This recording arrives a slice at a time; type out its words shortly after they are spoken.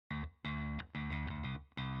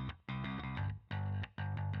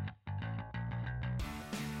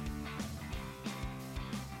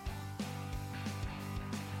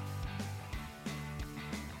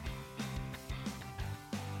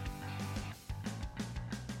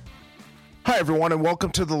Hi, everyone, and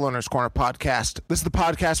welcome to the Learner's Corner podcast. This is the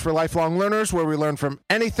podcast for lifelong learners where we learn from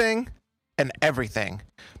anything and everything.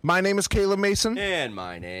 My name is Caleb Mason. And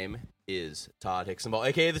my name is Todd Hicksonball,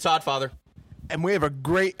 a.k.a. the Todd Father. And we have a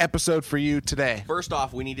great episode for you today. First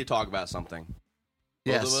off, we need to talk about something.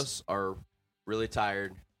 Yes. Both of us are really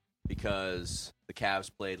tired because the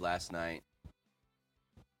Cavs played last night.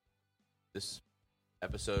 This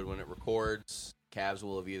episode, when it records, Cavs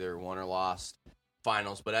will have either won or lost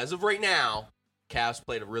finals. But as of right now, Cavs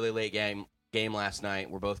played a really late game last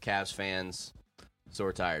night. We're both Cavs fans, so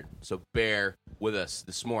we're tired. So bear with us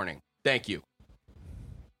this morning. Thank you.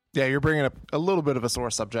 Yeah, you're bringing up a little bit of a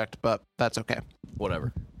sore subject, but that's okay.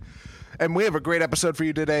 Whatever. And we have a great episode for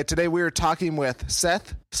you today. Today we are talking with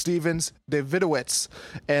Seth Stephens-Davidowitz,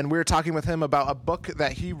 and we're talking with him about a book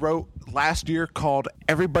that he wrote last year called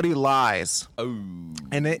Everybody Lies. Oh.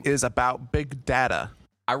 And it is about big data.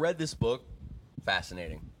 I read this book.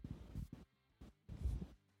 Fascinating.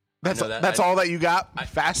 That's all that you got?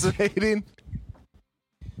 Fascinating?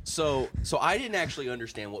 So I didn't actually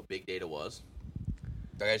understand what big data was.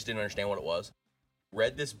 I just didn't understand what it was.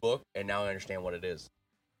 Read this book, and now I understand what it is.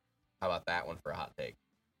 How about that one for a hot take?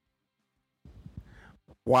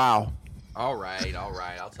 Wow. All right.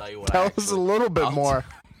 I'll tell you what. Tell us a little bit more.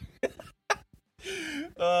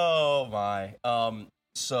 Oh my.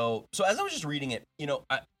 So as I was just reading it,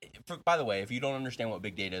 by the way, if you don't understand what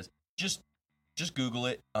big data is, just Google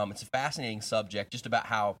it. It's a fascinating subject, just about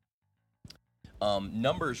how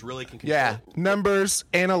numbers really can control. Yeah, numbers,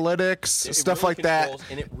 analytics, stuff really like that.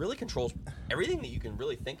 And it really controls everything that you can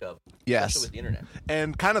really think of, yes, especially with the internet.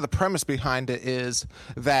 And kind of the premise behind it is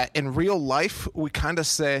that in real life, we kind of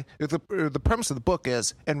say, the premise of the book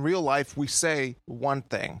is, in real life, we say one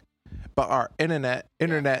thing, but our internet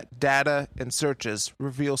data and searches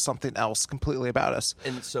reveal something else completely about us.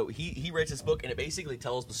 And so he writes this book, and it basically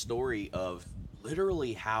tells the story of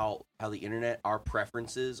literally how the internet, our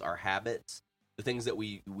preferences, our habits, the things that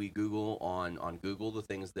we Google on Google, the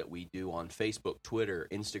things that we do on Facebook, Twitter,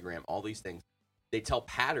 Instagram, all these things, they tell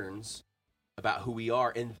patterns about who we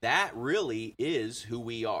are, and that really is who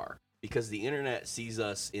we are, because the internet sees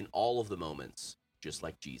us in all of the moments, just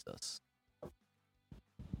like Jesus.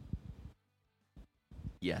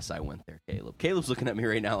 Yes, I went there, Caleb. Caleb's looking at me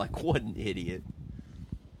right now like, what an idiot.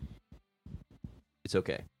 It's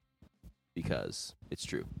okay, because it's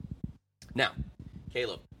true. Now,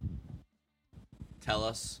 Caleb, tell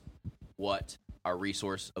us what our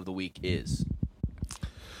resource of the week is.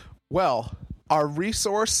 Well, our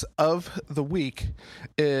resource of the week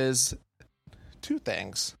is two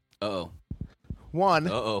things. Uh-oh. One,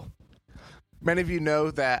 uh-oh. Many of you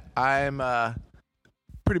know that I'm a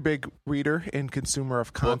pretty big reader and consumer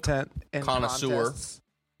of content and connoisseur.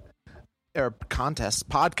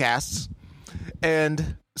 Podcasts.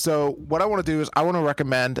 And so what I want to do is I want to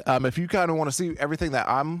recommend, if you kind of want to see everything that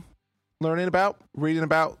I'm learning about, reading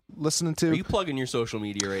about, listening to. Are you plugging your social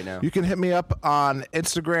media right now? You can hit me up on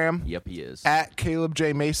Instagram. Yep, he is. At Caleb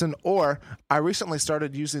J. Mason. Or I recently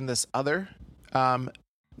started using this other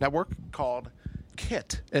network called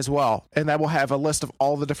Kit as well. And that will have a list of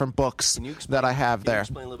all the different books that I have there. Can you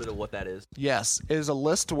explain a little bit of what that is? Yes. It is a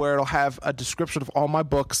list where it'll have a description of all my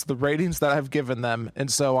books, the ratings that I've given them,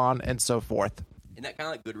 and so on and so forth. Isn't that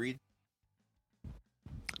kind of like Goodreads?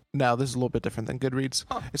 No, this is a little bit different than Goodreads.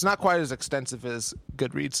 Huh. It's not quite as extensive as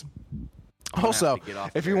Goodreads. Also,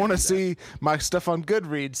 if you want to see my stuff on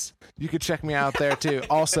Goodreads, you could check me out there too.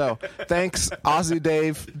 Also, thanks Aussie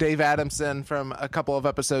Dave Adamson from a couple of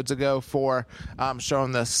episodes ago for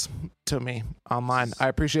showing this to me online. I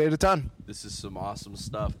appreciate it a ton. This is some awesome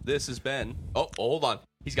stuff. This has been... Oh, hold on.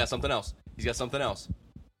 He's got something else.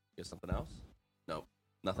 No,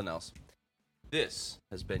 nothing else. This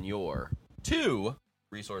has been your two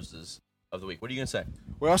resources of the week. What are you going to say?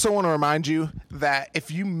 We also want to remind you that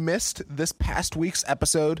if you missed this past week's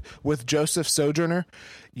episode with Joseph Sojourner,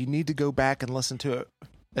 you need to go back and listen to it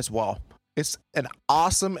as well. It's an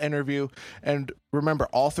awesome interview. And remember,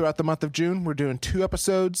 all throughout the month of June, we're doing 2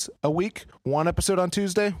 episodes a week, 1 episode on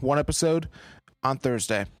Tuesday, 1 episode on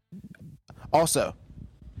Thursday. Also,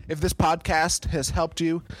 if this podcast has helped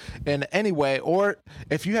you in any way, or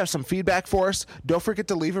if you have some feedback for us, don't forget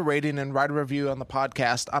to leave a rating and write a review on the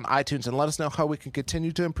podcast on iTunes and let us know how we can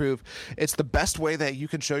continue to improve. It's the best way that you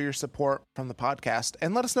can show your support from the podcast,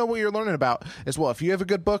 and let us know what you're learning about as well. If you have a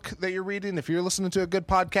good book that you're reading, if you're listening to a good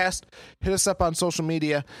podcast, hit us up on social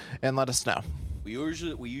media and let us know. We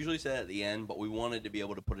usually say that at the end, but we wanted to be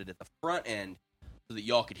able to put it at the front end so that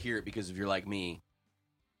y'all could hear it, because if you're like me,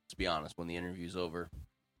 let's be honest, when the interview's over,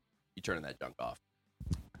 you turning that junk off.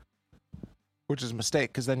 which is a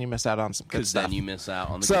mistake because then you miss out on some good Because stuff. then you miss out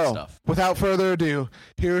on the good So, stuff. without further ado,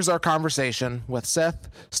 here's our conversation with Seth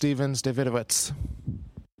Stephens-Davidowitz.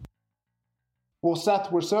 Well,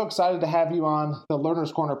 Seth, we're so excited to have you on the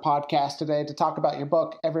Learner's Corner podcast today to talk about your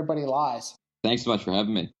book, Everybody Lies. Thanks so much for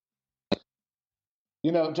having me.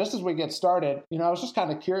 You know, just as we get started, I was just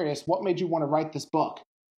kind of curious, what made you want to write this book?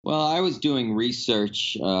 Well, I was doing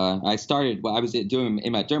research. During my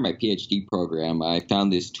PhD program, I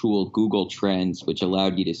found this tool, Google Trends, which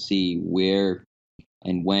allowed you to see where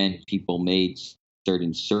and when people made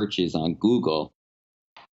certain searches on Google.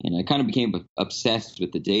 And I kind of became obsessed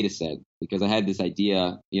with the data set because I had this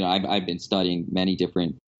idea, I've been studying many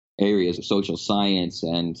different areas of social science,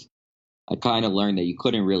 and I kind of learned that you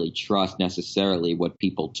couldn't really trust necessarily what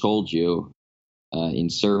people told you in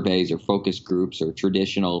surveys or focus groups or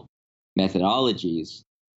traditional methodologies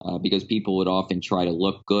because people would often try to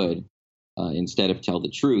look good instead of tell the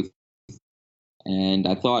truth. And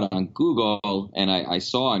I thought on Google, and I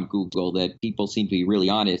saw on Google that people seem to be really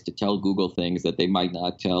honest to tell Google things that they might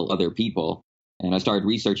not tell other people. And I started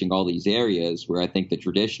researching all these areas where I think the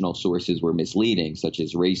traditional sources were misleading, such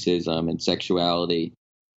as racism and sexuality.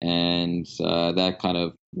 And that kind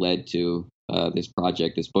of led to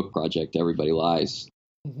this book project, Everybody Lies.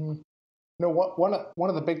 Mm-hmm. One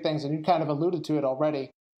of the big things, and you kind of alluded to it already,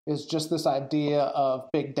 is just this idea of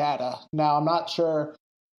big data. Now, I'm not sure,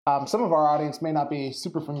 some of our audience may not be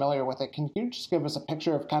super familiar with it. Can you just give us a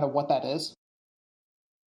picture of kind of what that is?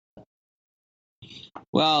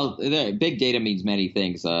 Well, big data means many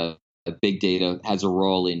things. Big data has a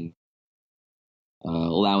role in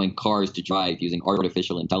allowing cars to drive using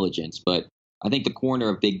artificial intelligence. But I think the corner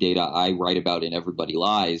of big data I write about in Everybody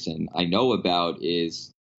Lies and I know about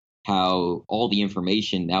is how all the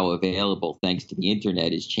information now available thanks to the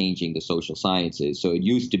internet is changing the social sciences. So it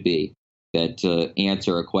used to be that to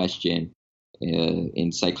answer a question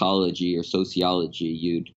in psychology or sociology,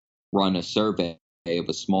 you'd run a survey of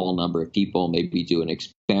a small number of people, maybe do an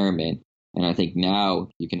experiment. And I think now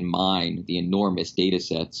you can mine the enormous data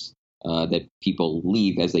sets that people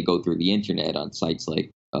leave as they go through the internet on sites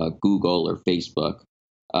like Google or Facebook.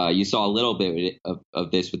 You saw a little bit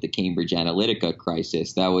of this with the Cambridge Analytica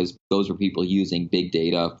crisis. Those were people using big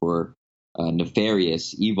data for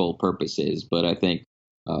nefarious, evil purposes. But I think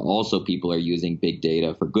also people are using big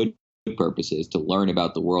data for good purposes to learn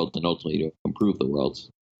about the world and ultimately to improve the world.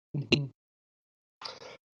 Mm-hmm.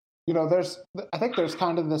 I think there's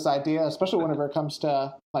kind of this idea, especially whenever it comes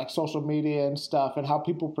to like social media and stuff and how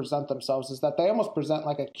people present themselves, is that they almost present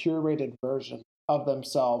like a curated version of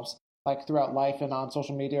themselves, like throughout life and on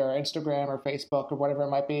social media or Instagram or Facebook or whatever it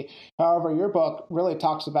might be. However, your book really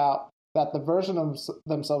talks about that the version of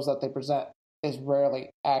themselves that they present is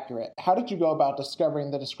rarely accurate. How did you go about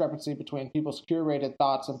discovering the discrepancy between people's curated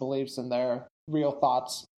thoughts and beliefs and their real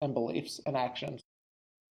thoughts and beliefs and actions?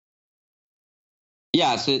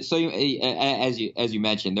 Yeah, so as you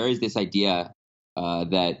mentioned, there is this idea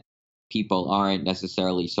that people aren't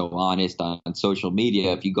necessarily so honest on social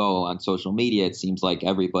media. If you go on social media, it seems like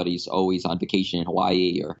everybody's always on vacation in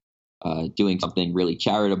Hawaii or doing something really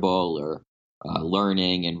charitable or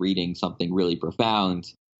learning and reading something really profound.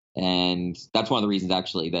 And that's one of the reasons,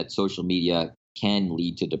 actually, that social media can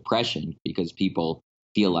lead to depression because people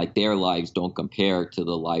feel like their lives don't compare to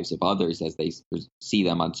the lives of others as they see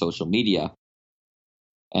them on social media.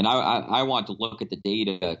 And I want to look at the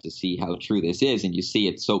data to see how true this is. And you see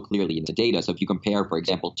it so clearly in the data. So if you compare, for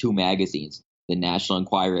example, two magazines, the National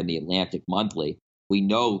Enquirer and the Atlantic Monthly, we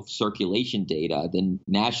know circulation data. The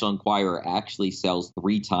National Enquirer actually sells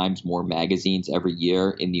 3 times more magazines every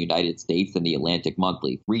year in the United States than the Atlantic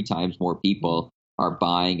Monthly. 3 times more people are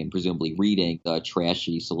buying and presumably reading the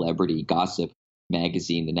trashy celebrity gossip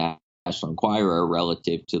magazine, the National Enquirer,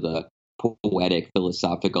 relative to the poetic,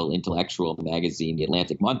 philosophical, intellectual magazine, the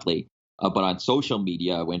Atlantic Monthly. But on social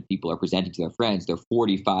media, when people are presenting to their friends, they're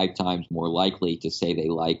 45 times more likely to say they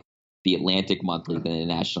like the Atlantic Monthly than the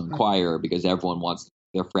National Enquirer because everyone wants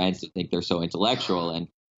their friends to think they're so intellectual. And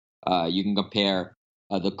you can compare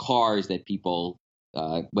the cars that people,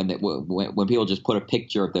 when people just put a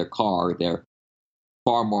picture of their car, they're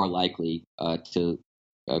far more likely to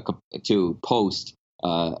post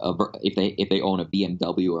if they own a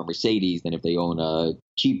BMW or a Mercedes than if they own a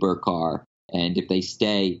cheaper car. And if they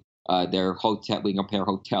stay, their hotel, we compare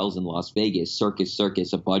hotels in Las Vegas,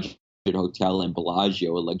 Circus, a budget hotel, and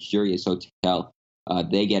Bellagio, a luxurious hotel.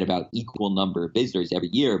 They get about equal number of visitors every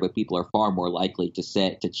year, but people are far more likely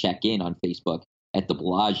to check in on Facebook at the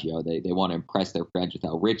Bellagio. They want to impress their friends with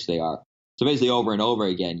how rich they are. So basically, over and over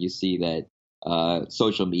again, you see that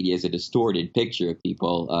social media is a distorted picture of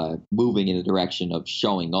people moving in the direction of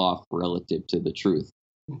showing off relative to the truth.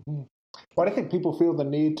 Mm-hmm. Why do you think people feel the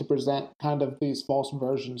need to present kind of these false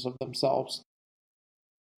versions of themselves?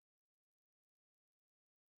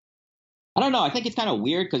 I don't know. I think it's kind of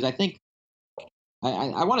weird because I think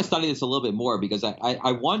I want to study this a little bit more because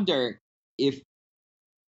I wonder if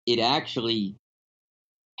it actually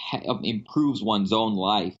improves one's own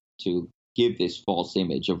life to give this false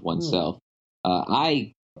image of oneself.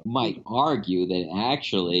 I might argue that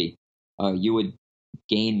actually you would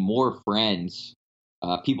gain more friends.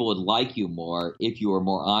 People would like you more if you were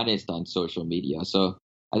more honest on social media. So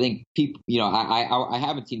I think people, I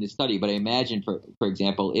haven't seen the study, but I imagine, for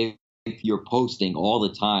example, if you're posting all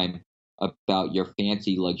the time about your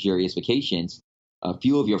fancy, luxurious vacations, a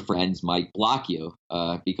few of your friends might block you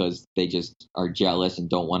because they just are jealous and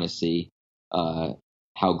don't want to see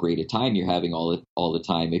how great a time you're having all the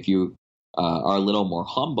time. If you are a little more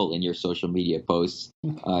humble in your social media posts,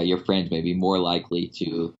 your friends may be more likely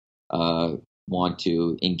to want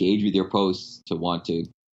to engage with your posts, to want to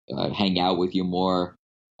hang out with you more.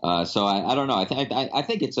 So I don't know. I think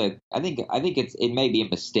it may be a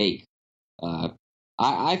mistake.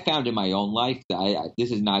 I found in my own life that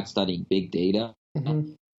this is not studying big data,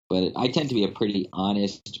 but I tend to be a pretty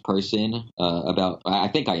honest person about. I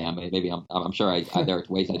think I am. Maybe I'm sure there are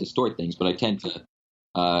ways I distort things, but I tend to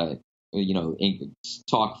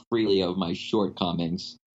talk freely of my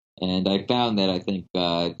shortcomings. And I found that I think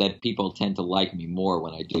that people tend to like me more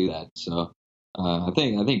when I do that. So I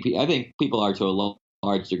think people are to a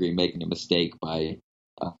large degree making a mistake by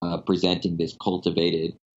presenting this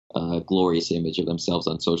cultivated, glorious image of themselves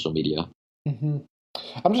on social media. Mm-hmm.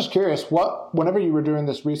 I'm just curious, whenever you were doing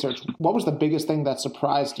this research, what was the biggest thing that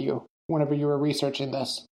surprised you whenever you were researching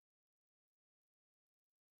this?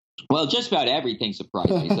 Well, just about everything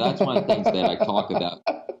surprised me. So that's one of the things that I talk about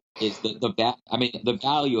is the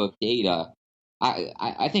value of data.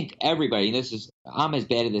 I think everybody, and I'm as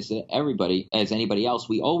bad at this as anybody else.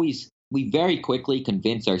 We very quickly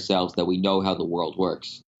convince ourselves that we know how the world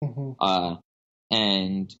works.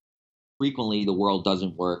 And frequently the world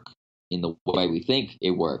doesn't work in the way we think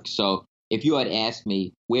it works. So if you had asked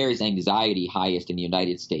me, where is anxiety highest in the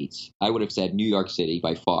United States, I would have said New York City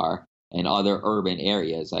by far, and other urban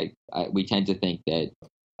areas. We tend to think that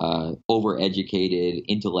overeducated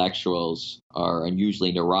intellectuals are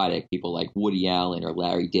unusually neurotic, people like Woody Allen or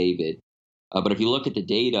Larry David. But if you look at the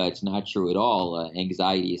data, it's not true at all.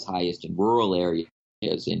 Anxiety is highest in rural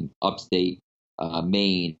areas, in upstate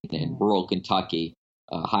Maine and rural Kentucky,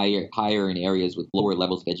 higher in areas with lower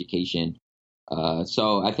levels of education.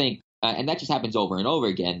 So I think, and that just happens over and over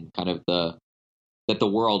again, kind of that the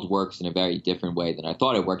world works in a very different way than I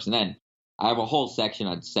thought it works. And then I have a whole section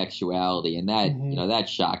on sexuality, and that that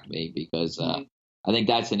shocked me because I think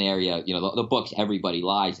that's an area, the book's Everybody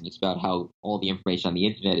Lies, and it's about how all the information on the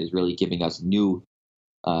internet is really giving us new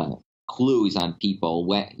clues on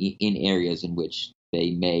people in areas in which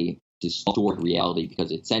they may distort reality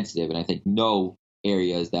because it's sensitive. And I think no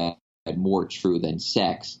area is that more true than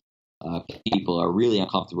sex. People are really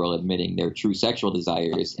uncomfortable admitting their true sexual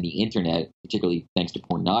desires, and the internet, particularly thanks to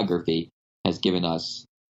pornography, has given us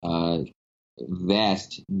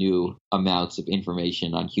vast new amounts of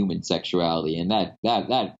information on human sexuality, and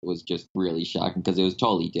that was just really shocking because it was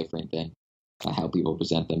totally different than how people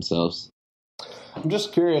present themselves. I'm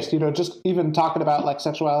just curious, just even talking about like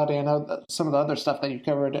sexuality. I know that some of the other stuff that you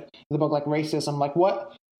covered in the book, like racism, like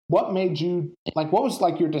what made you, like, what was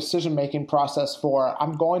like your decision-making process for,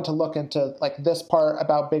 I'm going to look into like this part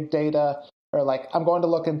about big data, or like I'm going to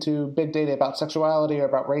look into big data about sexuality or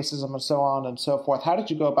about racism and so on and so forth. How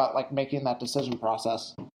did you go about like making that decision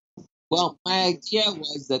process? Well, my idea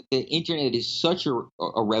was that the internet is such a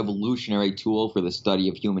revolutionary tool for the study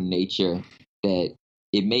of human nature that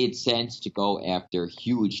it made sense to go after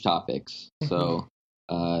huge topics. So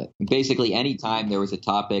basically, anytime there was a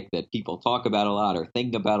topic that people talk about a lot or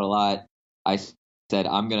think about a lot, I said,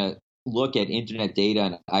 I'm going to look at internet data,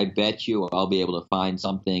 and I bet you I'll be able to find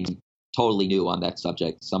something totally new on that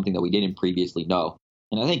subject, something that we didn't previously know.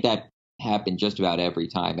 And I think that happened just about every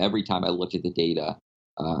time. Every time I looked at the data,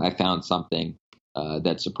 I found something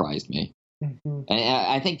that surprised me. And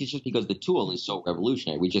I think it's just because the tool is so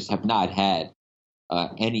revolutionary. We just have not had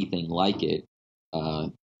anything like it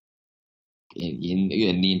in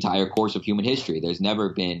the entire course of human history. There's never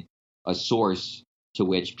been a source to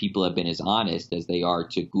which people have been as honest as they are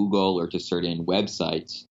to Google or to certain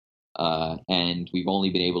websites. And we've only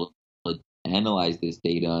been able to analyze this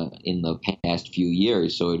data in the past few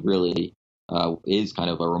years. So it really is kind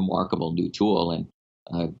of a remarkable new tool. And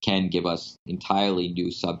can give us entirely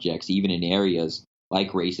new subjects, even in areas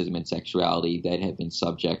like racism and sexuality that have been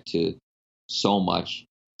subject to so much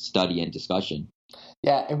study and discussion.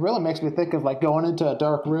 Yeah, it really makes me think of like going into a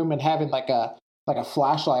dark room and having like a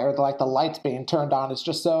flashlight or like the lights being turned on. It's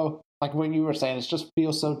just so, like what you were saying, it just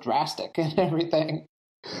feels so drastic and everything.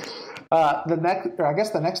 The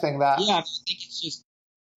next thing that I think it's just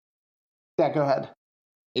go ahead.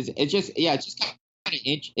 It's just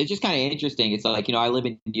kind of interesting. It's like, I live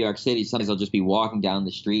in New York City. Sometimes I'll just be walking down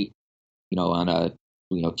the street, on a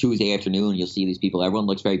Tuesday afternoon. You'll see these people. Everyone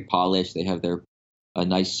looks very polished. They have their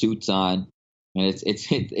nice suits on, and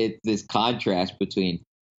it's this contrast between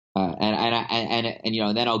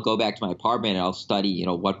and then I'll go back to my apartment and I'll study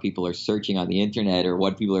what people are searching on the internet or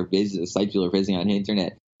what people are sites people are visiting on the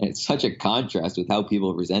internet. And it's such a contrast with how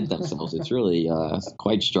people present themselves. It's really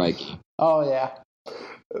quite striking. Oh yeah.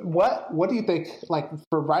 What do you think, like,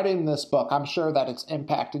 for writing this book? I'm sure that it's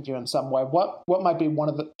impacted you in some way. What might be one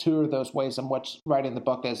of the two of those ways in which writing the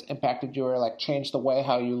book has impacted you or like changed the way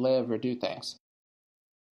how you live or do things?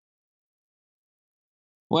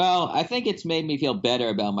 Well, I think it's made me feel better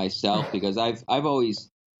about myself because I've always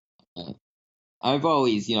been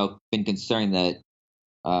concerned that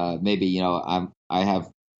maybe I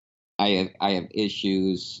have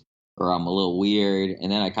issues or I'm a little weird, and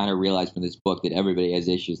then I kind of realized from this book that everybody has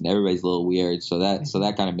issues and everybody's a little weird. So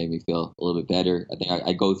that kind of made me feel a little bit better. I think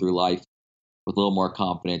I go through life with a little more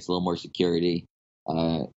confidence, a little more security,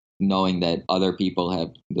 knowing that other people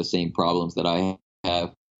have the same problems that I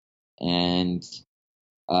have. And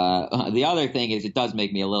the other thing is it does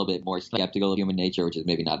make me a little bit more skeptical of human nature, which is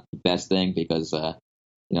maybe not the best thing because,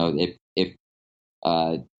 if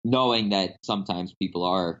knowing that sometimes people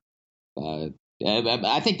are,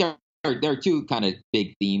 I think there are two kind of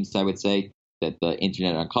big themes, I would say, that the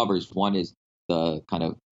internet uncovers. One is the kind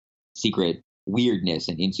of secret weirdness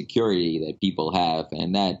and insecurity that people have,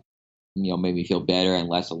 and that, made me feel better and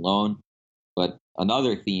less alone. But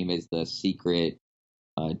another theme is the secret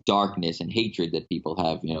darkness and hatred that people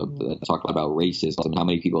have, talk about racism and how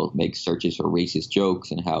many people make searches for racist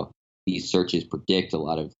jokes and how these searches predict a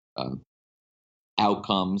lot of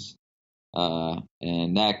outcomes.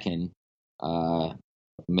 And that can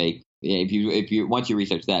make, if you once you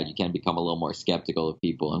research that, you can become a little more skeptical of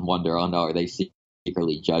people and wonder, oh no, are they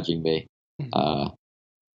secretly judging me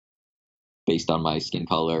based on my skin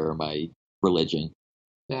color or my religion?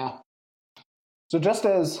 Yeah. So just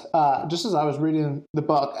as I was reading the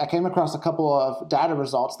book, I came across a couple of data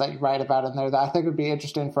results that you write about in there that I think would be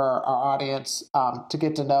interesting for our audience to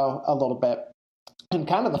get to know a little bit. And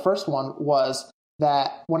kind of the first one was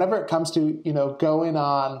that whenever it comes to, going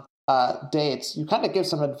on dates, you kind of give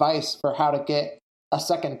some advice for how to get a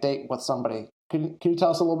second date with somebody. Can you tell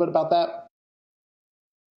us a little bit about that?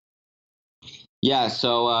 Yeah,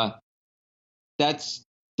 so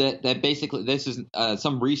that basically, this is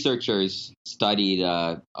some researchers studied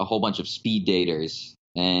a whole bunch of speed daters,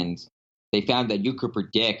 and they found that you could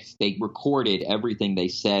predict. They recorded everything they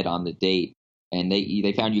said on the date, and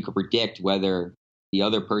they found you could predict whether the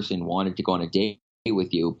other person wanted to go on a date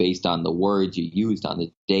with you based on the words you used on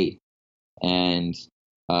the date. And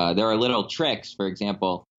there are little tricks. For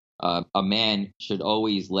example, a man should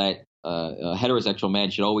always a heterosexual man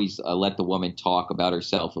should always let the woman talk about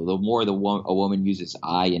herself. The more a woman uses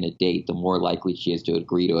I in a date, the more likely she is to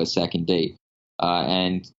agree to a second date.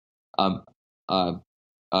 And a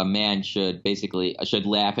man should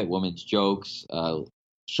laugh at women's jokes,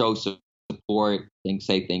 show support,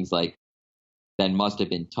 say things like, "That must have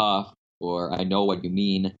been tough," or "I know what you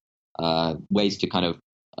mean." Ways to kind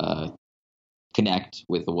of connect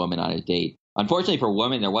with a woman on a date. Unfortunately for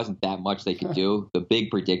women, there wasn't that much they could do. The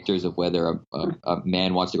big predictors of whether a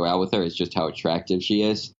man wants to go out with her is just how attractive she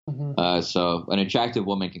is. Mm-hmm. So an attractive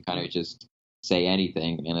woman can kind of just say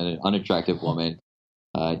anything, and an unattractive woman,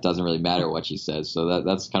 it doesn't really matter what she says. So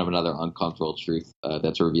that's kind of another uncomfortable truth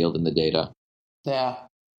that's revealed in the data. Yeah.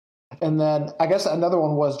 And then I guess another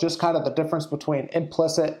one was just kind of the difference between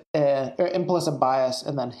implicit bias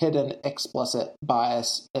and then hidden explicit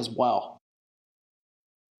bias as well.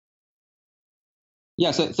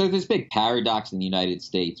 Yeah, so there's this big paradox in the United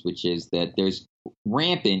States, which is that there's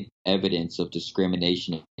rampant evidence of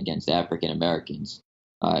discrimination against African Americans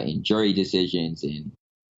in jury decisions, in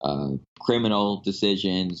criminal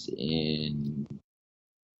decisions, in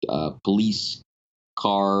police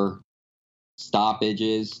car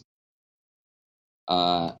stoppages.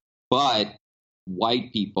 But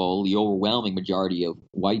white people, the overwhelming majority of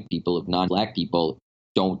white people, of non-black people,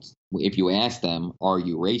 don't, if you ask them, are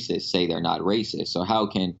you racist, say they're not racist. So how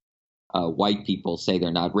can white people say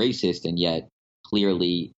they're not racist and yet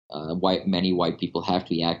clearly many white people have to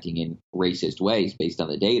be acting in racist ways based on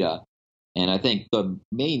the data. And I think the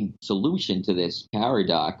main solution to this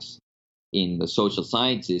paradox in the social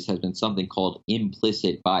sciences has been something called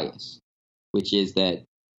implicit bias, which is that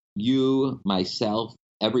you, myself,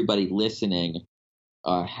 everybody listening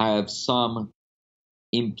have some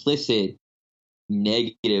implicit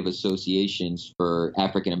negative associations for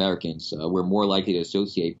African Americans. We're more likely to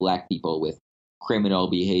associate Black people with criminal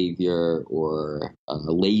behavior or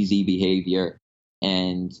lazy behavior.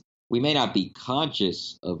 And we may not be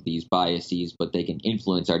conscious of these biases, but they can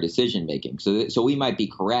influence our decision making. So we might be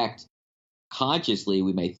correct. Consciously,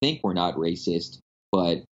 we may think we're not racist,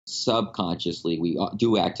 but subconsciously, we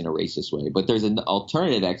do act in a racist way. But there's an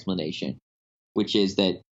alternative explanation, which is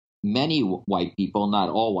that many white people, not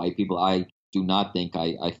all white people, I do not think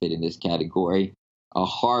I fit in this category,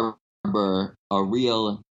 harbor a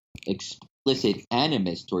real explicit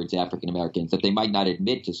animus towards African Americans that they might not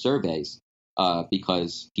admit to surveys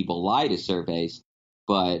because people lie to surveys,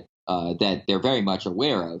 but that they're very much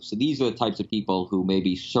aware of. So these are the types of people who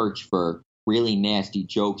maybe search for really nasty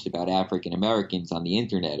jokes about African Americans on the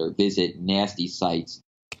internet or visit nasty sites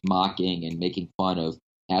mocking and making fun of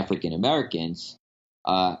African Americans.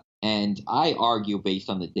 And I argue based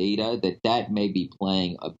on the data that may be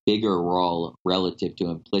playing a bigger role relative to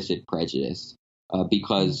implicit prejudice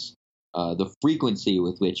because the frequency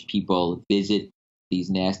with which people visit these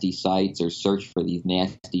nasty sites or search for these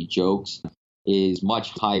nasty jokes is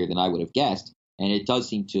much higher than I would have guessed. And it does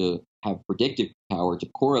seem to have predictive power to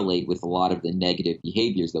correlate with a lot of the negative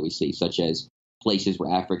behaviors that we see, such as places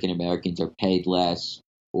where African Americans are paid less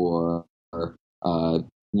or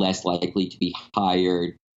less likely to be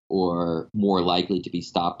hired or more likely to be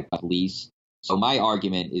stopped by police. So my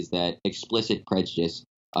argument is that explicit prejudice,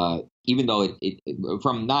 even though it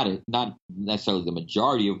from not necessarily the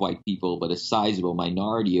majority of white people, but a sizable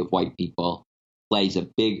minority of white people, plays a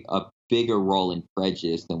bigger role in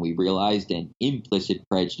prejudice than we realized. And implicit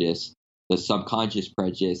prejudice, the subconscious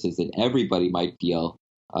prejudice, is that everybody might feel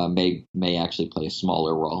may actually play a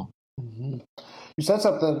smaller role. Mm-hmm. You said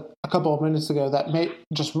something a couple of minutes ago that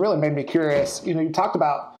really made me curious. You talked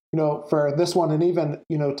about, for this one, and even,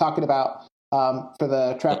 talking about for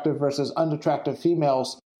the attractive versus unattractive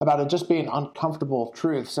females, about it just being uncomfortable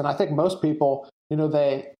truths. And I think most people,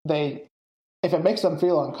 they if it makes them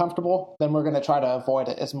feel uncomfortable, then we're going to try to avoid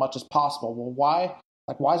it as much as possible. Well, why?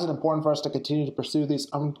 Why is it important for us to continue to pursue these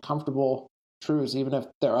uncomfortable truths, even if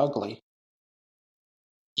they're ugly?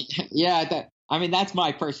 Yeah, that's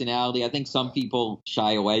my personality. I think some people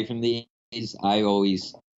shy away from these. I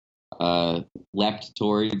always leapt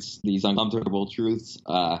towards these uncomfortable truths.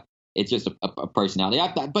 It's just a personality.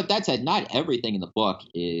 But that said, not everything in the book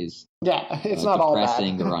is it's not all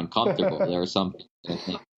depressing or uncomfortable. There are some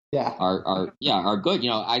things that are good.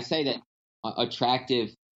 I say that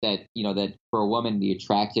attractive, that for a woman, the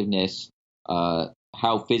attractiveness,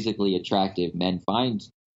 how physically attractive men find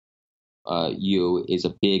you is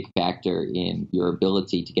a big factor in your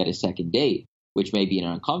ability to get a second date, which may be an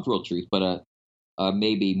uncomfortable truth, but a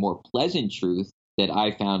maybe more pleasant truth that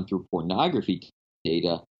I found through pornography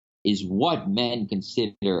data is what men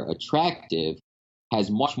consider attractive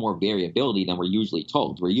has much more variability than we're usually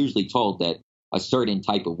told. We're usually told that a certain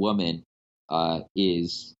type of woman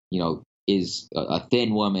is a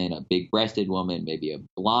thin woman, a big-breasted woman, maybe a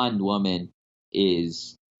blonde woman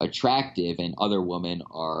is attractive, and other women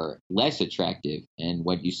are less attractive. And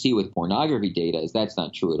what you see with pornography data is that's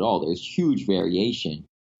not true at all. There's huge variation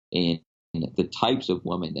in the types of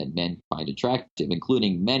women that men find attractive,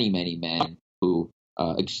 including many, many men who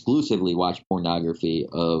exclusively watch pornography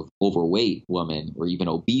of overweight women or even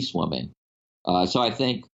obese women. So I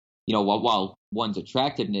think, while one's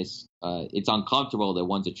attractiveness, it's uncomfortable that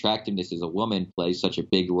one's attractiveness as a woman plays such a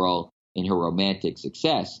big role in her romantic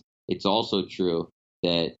success. It's also true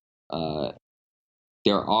that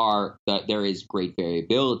there is great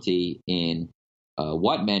variability in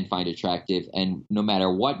what men find attractive, and no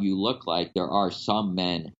matter what you look like, there are some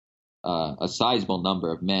men, a sizable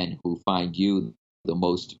number of men, who find you the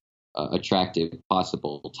most attractive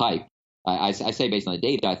possible type. I say based on the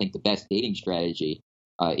data, I think the best dating strategy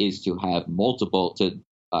is to have multiple, to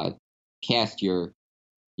cast your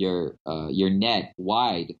net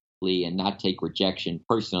widely and not take rejection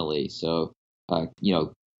personally. So,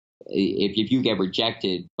 if you get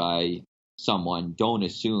rejected by someone, don't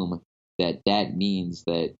assume that means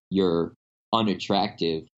that you're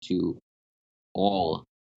unattractive to all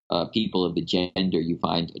people of the gender you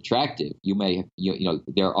find attractive. You may,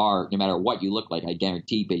 there are, no matter what you look like, I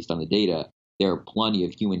guarantee based on the data, there are plenty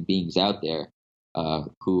of human beings out there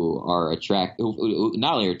who are who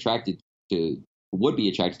not only are attracted to would be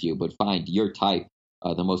attracted to you, but find your type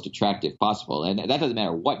the most attractive possible. And that doesn't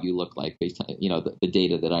matter what you look like based on, the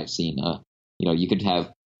data that I've seen. You could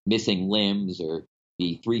have missing limbs or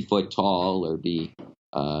be 3 foot tall or be,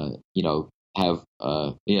 have,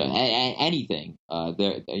 anything,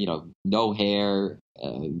 no hair,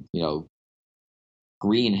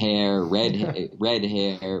 green hair, red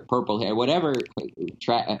hair, purple hair, whatever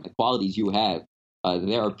qualities you have.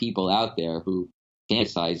 There are people out there who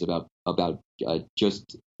fantasize about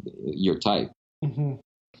just your type.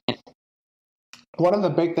 Mm-hmm. One of the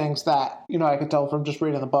big things that, I could tell from just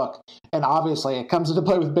reading the book, and obviously it comes into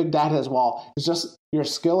play with big data as well, is just your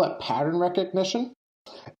skill at pattern recognition.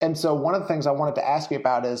 And so one of the things I wanted to ask you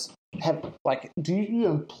about is, do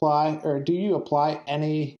you apply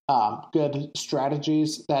any good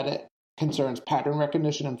strategies that it concerns pattern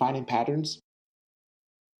recognition and finding patterns?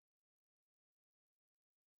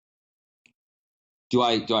 Do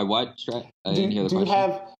I what?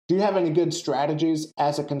 Do you have any good strategies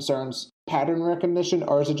as it concerns pattern recognition,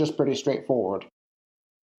 or is it just pretty straightforward?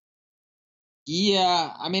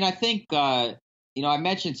 Yeah, I mean, I think I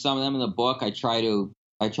mentioned some of them in the book. I try to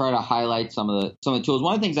highlight some of the tools.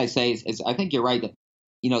 One of the things I say is I think you're right that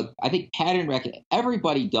I think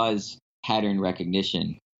everybody does pattern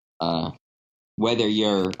recognition, whether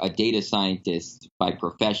you're a data scientist by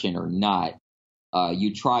profession or not.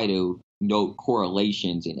 You try to note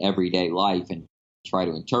correlations in everyday life and try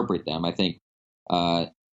to interpret them. I think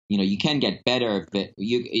you can get better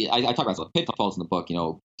if I talk about some pitfalls in the book,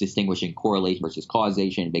 distinguishing correlation versus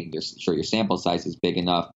causation, making sure your sample size is big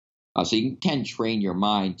enough. So you can train your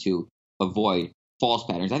mind to avoid false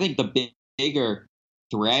patterns. I think the bigger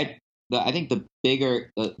threat,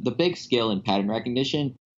 the big skill in pattern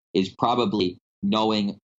recognition is probably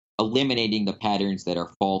eliminating the patterns that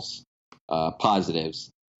are false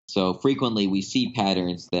positives. So frequently we see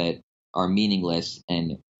patterns that are meaningless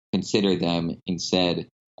and consider them instead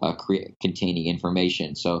containing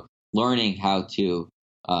information. So learning how to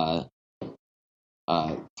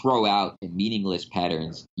throw out meaningless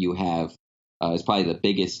patterns you have is probably the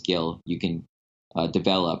biggest skill you can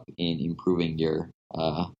develop in improving your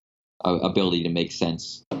ability to make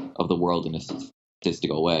sense of the world in a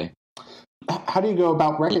statistical way. How do you go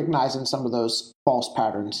about recognizing some of those false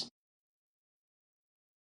patterns?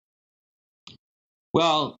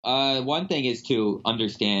 Well, one thing is to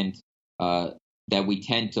understand that we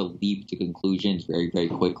tend to leap to conclusions very, very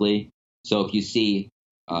quickly. So if you see,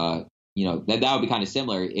 that would be kind of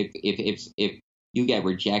similar. If you get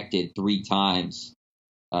rejected 3 times,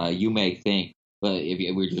 you may think,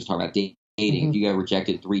 if we were just talking about dating, mm-hmm. If you get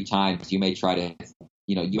rejected 3 times, you may try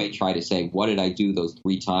to say, what did I do those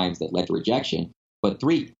 3 times that led to rejection? But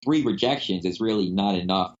three rejections is really not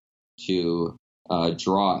enough to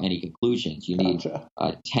draw any conclusions. You need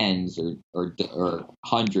tens or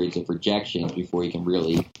hundreds of rejections before you can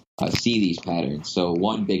really see these patterns. So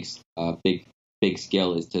one big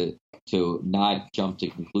skill is to not jump to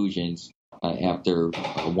conclusions after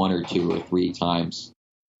 1 or 2 or 3 times.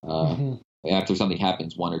 Mm-hmm. After something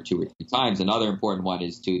happens 1 or 2 or 3 times. Another important one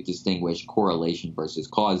is to distinguish correlation versus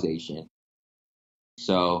causation.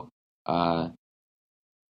 So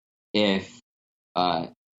if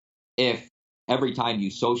every time you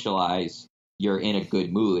socialize, you're in a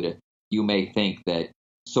good mood, you may think that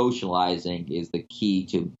socializing is the key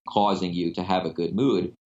to causing you to have a good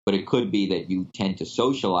mood, but it could be that you tend to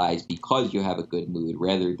socialize because you have a good mood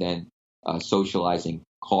rather than socializing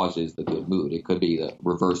causes the good mood. It could be the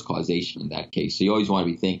reverse causation in that case. So you always want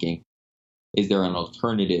to be thinking, is there an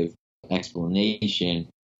alternative explanation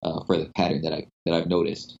for the pattern that I've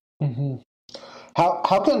noticed? Mm-hmm.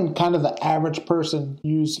 How can kind of the average person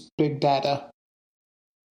use big data?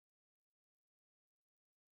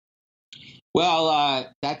 Well,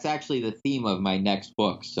 that's actually the theme of my next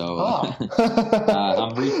book. So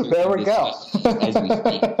I'm researching there we go. As we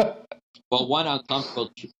speak. Well, one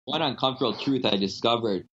uncomfortable truth I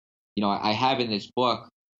discovered, I have in this book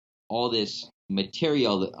all this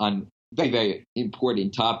material on very, very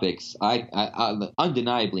important topics.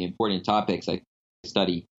 Undeniably important topics. I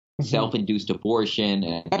study self-induced abortion,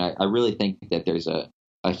 and I really think that there's a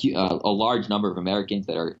large number of Americans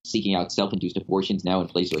that are seeking out self-induced abortions now in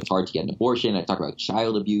places where it's hard to get an abortion. I talk about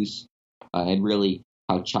child abuse and really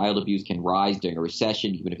how child abuse can rise during a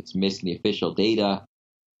recession, even if it's missed in the official data.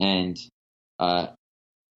 And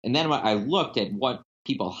then when I looked at what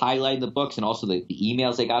people highlight in the books and also the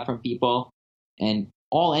emails I got from people, and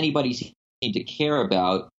all anybody seemed to care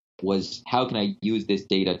about was how can I use this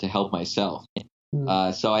data to help myself.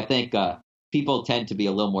 So I think people tend to be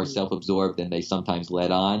a little more self-absorbed than they sometimes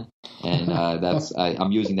let on, and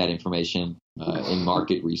I'm using that information in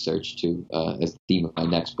market research too, as the theme of my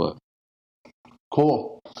next book.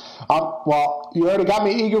 Cool. Well, you already got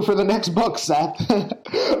me eager for the next book, Seth.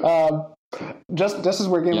 Just as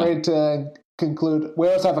we're getting ready to conclude, we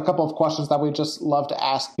always have a couple of questions that we just love to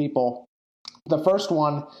ask people. The first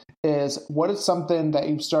one is, what is something that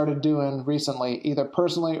you've started doing recently, either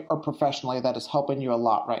personally or professionally, that is helping you a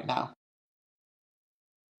lot right now?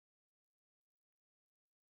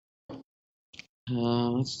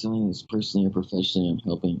 What's doing this personally or professionally?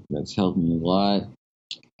 That's helped me a lot.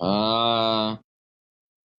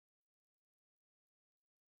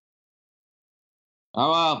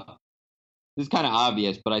 Well, this is kind of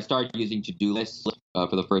obvious, but I started using to-do lists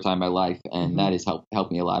for the first time in my life, and that has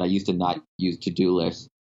helped me a lot. I used to not use to-do lists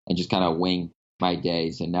and just kind of wing my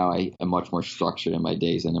days, and now I am much more structured in my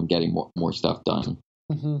days, and I'm getting more stuff done.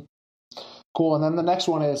 Mm-hmm. Cool. And then the next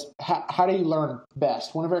one is, how do you learn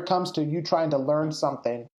best? Whenever it comes to you trying to learn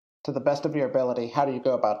something to the best of your ability, how do you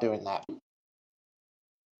go about doing that?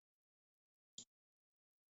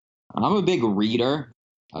 I'm a big reader.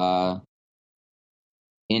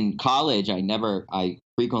 In college, I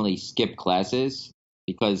frequently skipped classes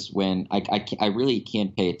because when I really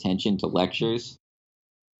can't pay attention to lectures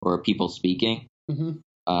or people speaking. So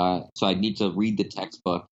I need to read the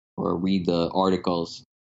textbook or read the articles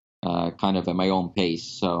kind of at my own pace.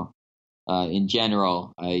 So in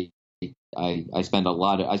general, I spend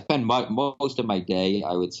most of my day,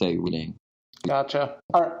 I would say, reading. Gotcha.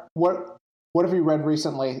 All right. What have you read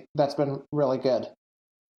recently that's been really good?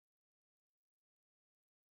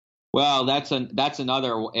 Well, that's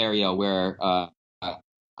another area where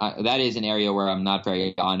that is an area where I'm not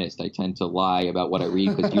very honest. I tend to lie about what I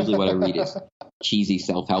read because usually what I read is cheesy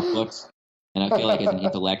self-help books, and I feel like as an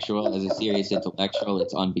intellectual, as a serious intellectual,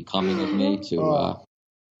 it's unbecoming of me to,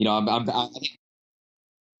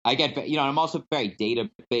 I get, I'm also very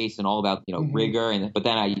data-based and all about, rigor, but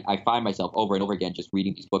then I find myself over and over again just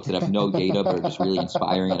reading these books that have no data but are just really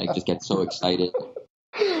inspiring, and I just get so excited.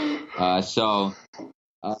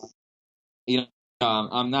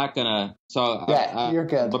 I'm not gonna. So you're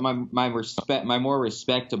good. But my more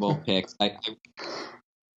respectable picks.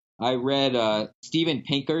 I read Steven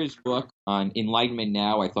Pinker's book on Enlightenment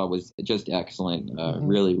Now. I thought was just excellent.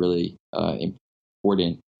 Really, really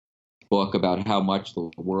important book about how much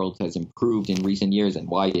the world has improved in recent years and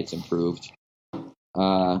why it's improved.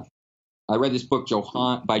 I read this book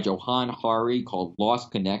by Johan Hari called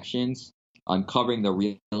Lost Connections, Uncovering the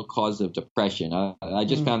Real Cause of Depression. I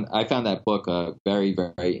found that book very,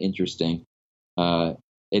 very interesting.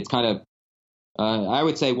 It's kind of, I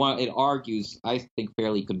would say, it argues, I think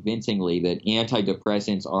fairly convincingly, that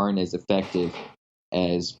antidepressants aren't as effective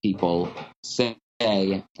as people say,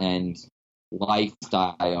 and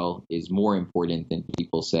lifestyle is more important than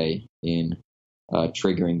people say in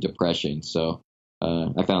triggering depression. So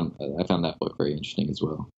I found that book very interesting as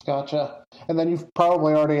well. Gotcha. And then you've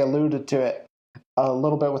probably already alluded to it a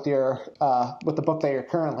little bit with your with the book that you're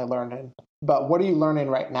currently learning. But what are you learning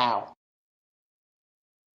right now?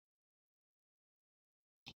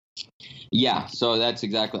 Yeah, so that's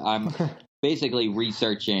exactly. I'm basically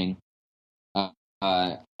researching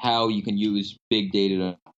how you can use big data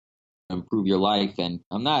to improve your life, and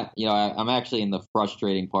I'm not. I'm actually in the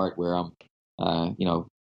frustrating part where I'm,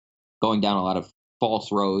 going down a lot of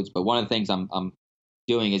false roads. But one of the things I'm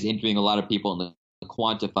doing is interviewing a lot of people in the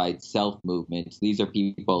quantified self movement. These are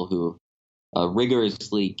people who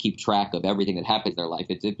rigorously keep track of everything that happens in their life.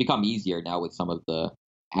 It's become easier now with some of the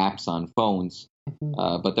apps on phones.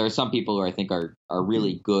 But there are some people who I think are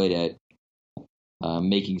really good at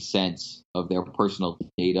making sense of their personal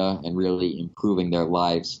data and really improving their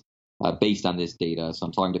lives based on this data. So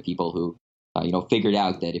I'm talking to people who, figured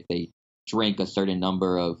out that if they drink a certain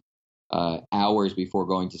number of hours before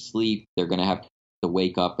going to sleep, they're going to have to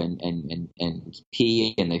wake up and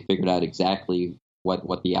pee, and they figured out exactly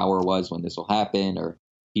what the hour was when this will happen. Or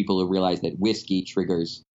people who realize that whiskey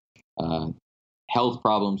triggers health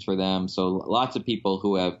problems for them. So lots of people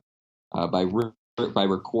who have, by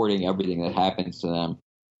recording everything that happens to them,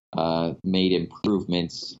 made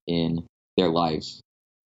improvements in their lives.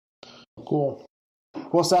 Cool.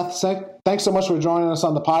 Well, Seth, thanks so much for joining us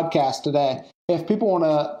on the podcast today. If people want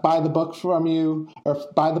to buy the book from you, or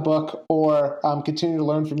buy the book, or continue to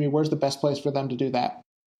learn from you, where's the best place for them to do that?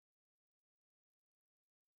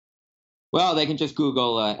 Well, they can just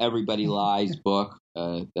Google Everybody Lies book.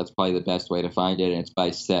 That's probably the best way to find it, and it's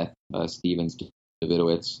by Seth,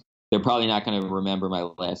 Stephens-Davidowitz. They're probably not going to remember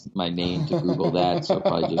my name to Google that, so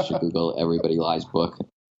probably just should Google Everybody Lies book.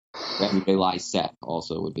 Everybody Lies Seth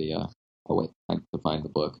also would be a way to find the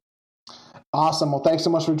book. Awesome. Well, thanks so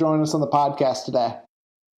much for joining us on the podcast today.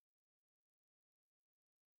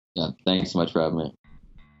 Yeah, thanks so much for having me.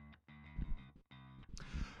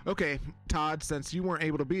 Okay, Todd, since you weren't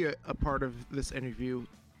able to be a part of this interview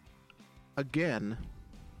again,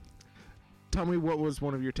 tell me what was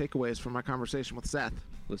one of your takeaways from my conversation with Seth.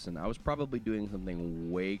 Listen, I was probably doing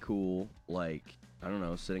something way cool, like, I don't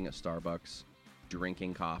know, sitting at Starbucks,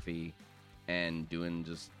 drinking coffee, and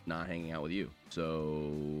just not hanging out with you.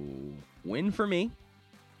 So, win for me.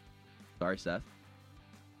 Sorry, Seth.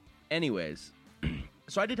 Anyways,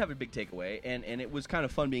 so I did have a big takeaway, and it was kind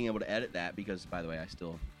of fun being able to edit that because, by the way, I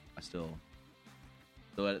still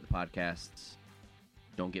edit the podcasts.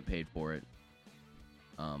 Don't get paid for it.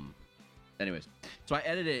 Anyways, so I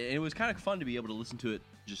edited it, and it was kind of fun to be able to listen to it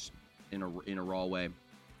just in a raw way.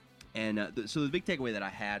 And so the big takeaway that I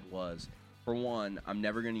had was, for one, I'm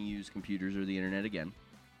never going to use computers or the internet again.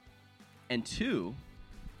 And two,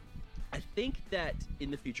 I think that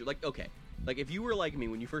in the future, like if you were like me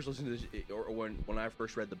when you first listened to this, or when I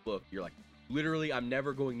first read the book, you're like, literally, I'm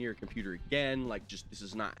never going near a computer again. Like, just this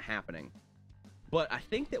is not happening. But I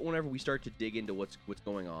think that whenever we start to dig into what's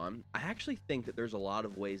going on, I actually think that there's a lot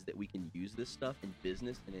of ways that we can use this stuff in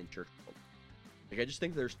business and in church world. Like, I just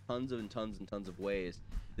think there's tons of ways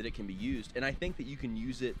that it can be used. And I think that you can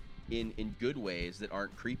use it in good ways that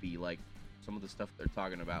aren't creepy, like some of the stuff they're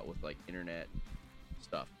talking about with, like, internet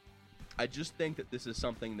stuff. I just think that this is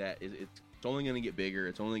something that it's only going to get bigger.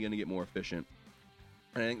 It's only going to get more efficient.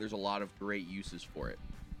 And I think there's a lot of great uses for it.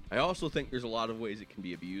 I also think there's a lot of ways it can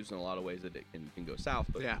be abused and a lot of ways that it can go south.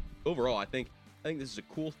 But yeah, overall, I think this is a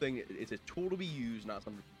cool thing. It's a tool to be used, not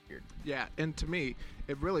something to be feared. Yeah, and to me,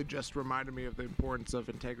 it really just reminded me of the importance of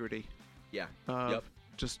integrity. Yeah. Yep.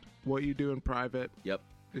 Just what you do in private. Yep.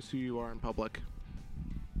 Is who you are in public.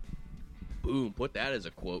 Boom. Put that as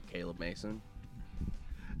a quote, Caleb Mason.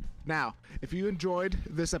 Now, if you enjoyed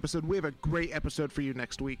this episode, we have a great episode for you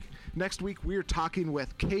next week. Next week, we're talking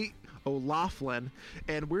with Kate O'Laughlin,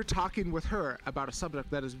 and we're talking with her about a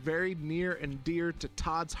subject that is very near and dear to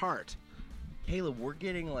Todd's heart. Caleb, we're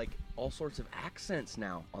getting like all sorts of accents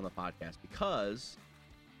now on the podcast because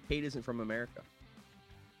Kate isn't from America.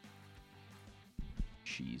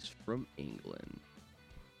 She's from England.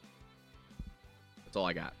 That's all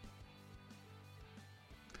I got.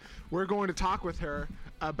 We're going to talk with her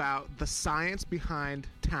about the science behind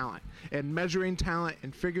talent and measuring talent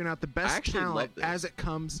and figuring out the best talent as it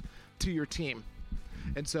comes to your team.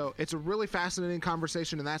 And so it's a really fascinating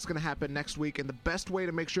conversation, and that's going to happen next week. And the best way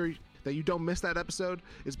to make sure that you don't miss that episode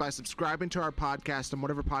is by subscribing to our podcast on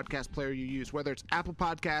whatever podcast player you use, whether it's Apple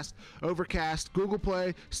Podcast, Overcast, Google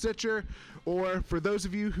Play, Stitcher, or for those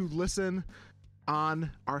of you who listen on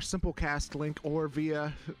our Simplecast link or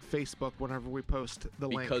via Facebook whenever we post the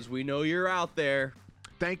link. Because we know you're out there.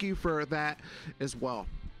 Thank you for that as well.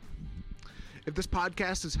 If this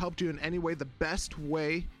podcast has helped you in any way, the best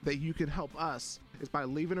way that you can help us is by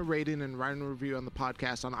leaving a rating and writing a review on the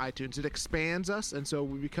podcast on iTunes. It expands us, and so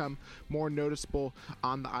we become more noticeable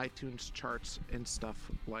on the iTunes charts and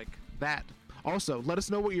stuff like that. Also, let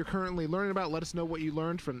us know what you're currently learning about. Let us know what you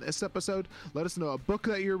learned from this episode. Let us know a book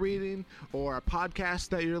that you're reading or a podcast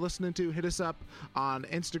that you're listening to. Hit us up on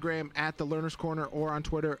Instagram at The Learner's Corner or on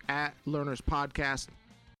Twitter at Learner's Podcast.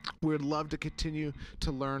 We'd love to continue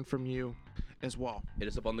to learn from you as well. Hit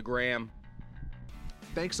us up on the gram.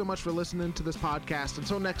 Thanks so much for listening to this podcast.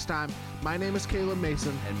 Until next time, my name is Caleb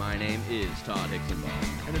Mason. And my name is Todd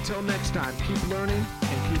Hicksonball. And until next time, keep learning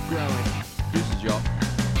and keep growing. Deuces, y'all.